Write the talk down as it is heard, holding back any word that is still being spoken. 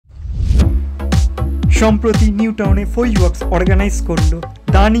সম্প্রতি নিউ টাউনে ফোইওয়ার্কস অর্গানাইজ করলো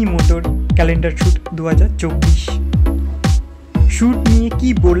দানি মোটর ক্যালেন্ডার শ্যুট 2024। শ্যুট নিয়ে কি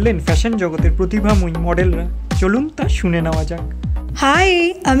বললেন ফ্যাশন জগতের প্রতিভাময়ী মডেলরা, চলুন তা শুনে নেওয়া যাক। হাই,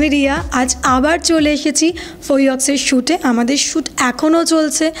 আমি রিয়া। আজ আবার চলে এসেছি ফোইওয়ার্কসের শ্যুটে। আমাদের শ্যুট এখনও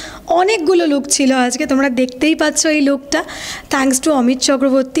চলছে, অনেকগুলো লুক ছিল আজকে, তোমরা দেখতেই পাচ্ছ এই লুকটা। Thanks to Amit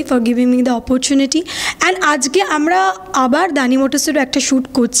Chakraborty for giving me the opportunity. And আজকে আমরা আবার দানি মোটরসেরও একটা শ্যুট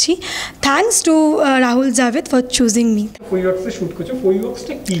করছি। Thanks to Rahul Javed for choosing me. ফোইওয়ার্কসে shoot করছো,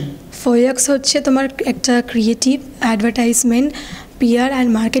 ফোইওয়ার্কসটা কি? ফোইওয়ার্কস হচ্ছে তোমার একটা creative advertisement, PR and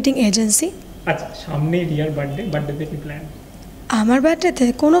marketing agency. আচ্ছা, সামনেই রিয়ার বার্থডে কি প্ল্যান? আমার বার্থডেতে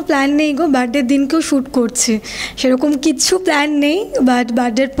কোনো প্ল্যান নেই গো, বার্থডের দিনকেও শ্যুট করছি, সেরকম কিচ্ছু প্ল্যান নেই। বাট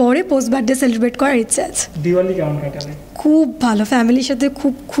বার্থডের পরে পোস্ট বার্থডে সেলিব্রেট করার ইচ্ছা আছে। দিওয়ালি কেমন কাটালে? খুব ভালো, ফ্যামিলির সাথে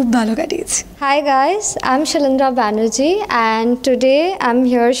খুব ভালো কাটিয়েছি। Hi guys, I'm Shilindhra Banerjee and today I'm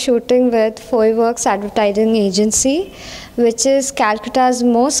here shooting with Foiworks Advertising Agency, which is Calcutta's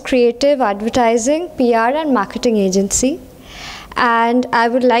most creative advertising, PR and marketing agency. And I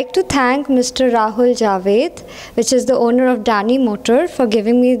would like to thank Mr. Rahul Javed, which is the owner of Dani Motor, for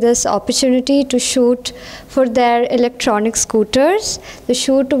giving me this opportunity to shoot for their electronic scooters. The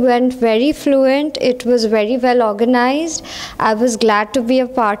shoot went very fluent, it was very well organized. I was glad to be a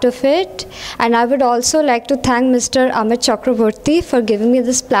part of it. And I would also like to thank Mr. Amit Chakraborty for giving me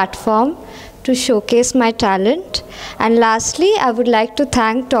this platform to showcase my talent. And lastly, I would like to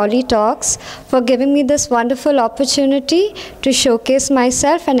thank Tolly Talks for giving me this wonderful opportunity to showcase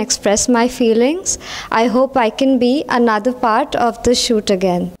myself and express my feelings. I hope I can be another part of the shoot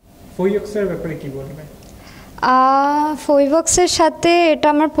again. ফোইওয়ার্কসের ব্যাপারে কি বলবেন? ফোইওয়ার্কসের সাথে এটা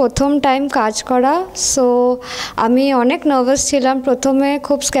আমার প্রথম time কাজ করা, so আমি অনেক নার্ভাস ছিলাম। প্রথমে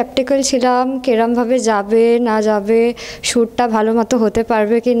খুব স্কেপটিক্যাল ছিলাম, কিরমভাবে যাবে না যাবে, শ্যুটটা ভালো মতো হতে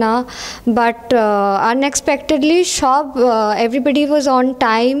পারবে কি না। But unexpectedly everybody was on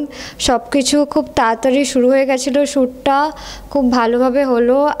time, সব কিছু খুব তাড়াতাড়ি শুরু হয়ে গেছিলো, শ্যুটটা খুব ভালোভাবে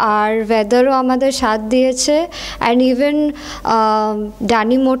হলো। আর ওয়েদারও আমাদের সাথ দিয়েছে। অ্যান্ড ইভেন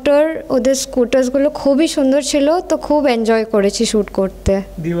ডানি মোটর, ওদের স্কুটার্সগুলো খুবই সুন্দর ছিল, তো খুব এনজয় করেছি শ্যুট করতে।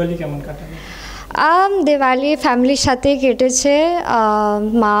 দিওয়ালি কেমন কাটালে? দিওয়ালি ফ্যামিলির সাথেই কেটেছে,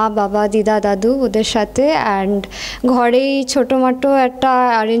 মা বাবা দিদা দাদু ওদের সাথে। অ্যান্ড ঘরেই ছোটো মোটো একটা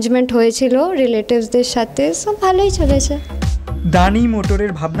অ্যারেঞ্জমেন্ট হয়েছিল রিলেটিভসদের সাথে, সব ভালোই চলেছে। দানি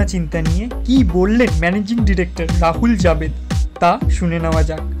মোটরের ভাবনা চিন্তা নিয়ে কি বললেন ম্যানেজিং ডিরেক্টর রাহুল জাভেদ, তা শুনে নেওয়া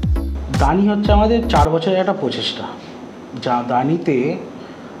যাক। দানি হচ্ছে আমাদের 4 বছরের একটা প্রচেষ্টা, যা দানিতে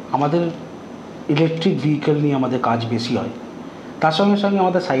আমাদের ইলেকট্রিক ভেহিকেল নিয়ে আমাদের কাজ বেশি হয়। তার সঙ্গে সঙ্গে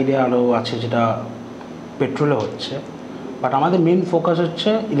আমাদের সাইডে আরও আছে যেটা পেট্রোলে হচ্ছে, বাট আমাদের মেন ফোকাস হচ্ছে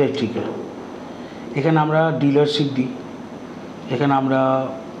ইলেকট্রিকের। এখানে আমরা ডিলারশিপ দিই, এখানে আমরা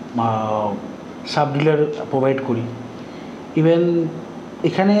সাব ডিলার প্রোভাইড করি। ইভেন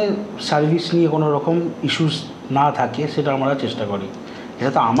এখানে সার্ভিস নিয়ে কোনো রকম ইস্যুস না থাকে সেটা আমরা চেষ্টা করি।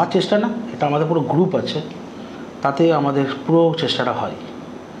 এটা তো আমার চেষ্টা না, এটা আমাদের পুরো গ্রুপ আছে, তাতে আমাদের পুরো চেষ্টাটা হয়।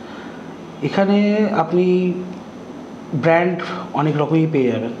 এখানে আপনি ব্র্যান্ড অনেক রকমই পেয়ে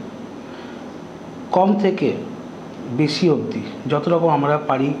যাবেন, কম থেকে বেশি অবধি যত রকম আমরা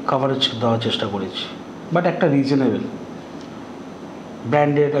পারি কভারেজ দেওয়ার চেষ্টা করেছি। বাট একটা রিজনেবল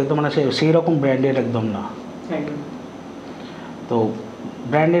ব্র্যান্ডেড একদম, মানে সেই রকম ব্র্যান্ডেড একদম না। তো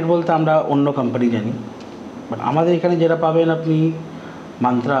ব্র্যান্ডেড বলতে আমরা অন্য কোম্পানি জানি, বাট আমাদের এখানে যেটা পাবেন আপনি,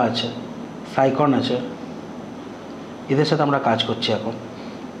 মান্ত্রা আছে, ফ্লাইকন আছে, এদের সাথে আমরা কাজ করছি এখন।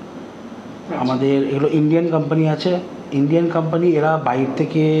 আমাদের এগুলো ইন্ডিয়ান কোম্পানি আছে, ইন্ডিয়ান কোম্পানি, এরা বাইরে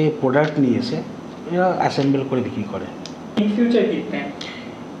থেকে প্রোডাক্ট নিয়ে এসে এরা অ্যাসেম্বল করে বিক্রি করে।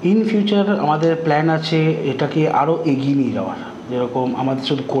 ইন ফিউচার আমাদের প্ল্যান আছে এটাকে আরও এগিয়ে নিয়ে যাওয়ার। যেরকম আমাদের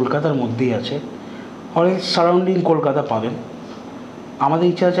শুধু কলকাতার মধ্যেই আছে, অনেক সারাউন্ডিং কলকাতা পাবেন। আমাদের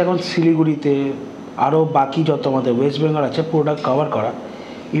ইচ্ছা আছে এখন শিলিগুড়িতে, আরও বাকি যত আমাদের ওয়েস্ট বেঙ্গল আছে প্রোডাক্ট কভার করা।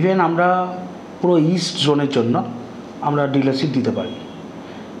 ইভেন আমরা পুরো ইস্ট জোনের জন্য আমরা ডিলারশিপ দিতে পারি।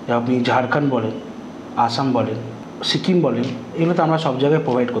 আপনি ঝাড়খণ্ড বলেন, আসাম বলেন, সিকিম বলেন, এগুলোতে আমরা সব জায়গায়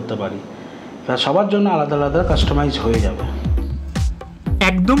প্রোভাইড করতে পারি। সবার জন্য আলাদা আলাদা কাস্টমাইজ হয়ে যাবে।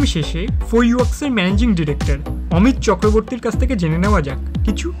 একদম শেষে ফোইওয়ার্কসের ম্যানেজিং ডিরেক্টর অমিত চক্রবর্তীর কাছ থেকে জেনে নেওয়া যাক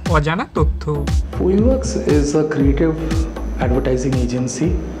কিছু অজানা তথ্য। Foiworks is a creative advertising agency.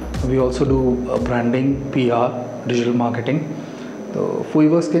 We also do branding, PR, digital marketing. তো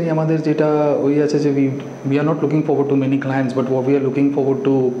Foiworks-কে নিয়ে আমাদের যেটা ওই আছে যে we are not looking forward to many clients, but what we are looking forward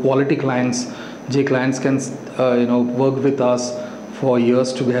to quality clients, যে clients can work with us for years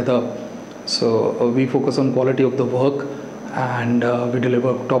together. So we focus on quality of the work and we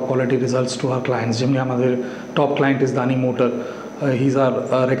deliver top quality results to our clients. যেমনি আমাদের top client is Dani Motor. He's our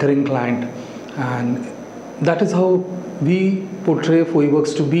recurring client. And that is how we portray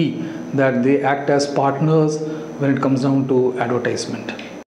Foiworks to be, that they act as partners when it comes down to advertisement.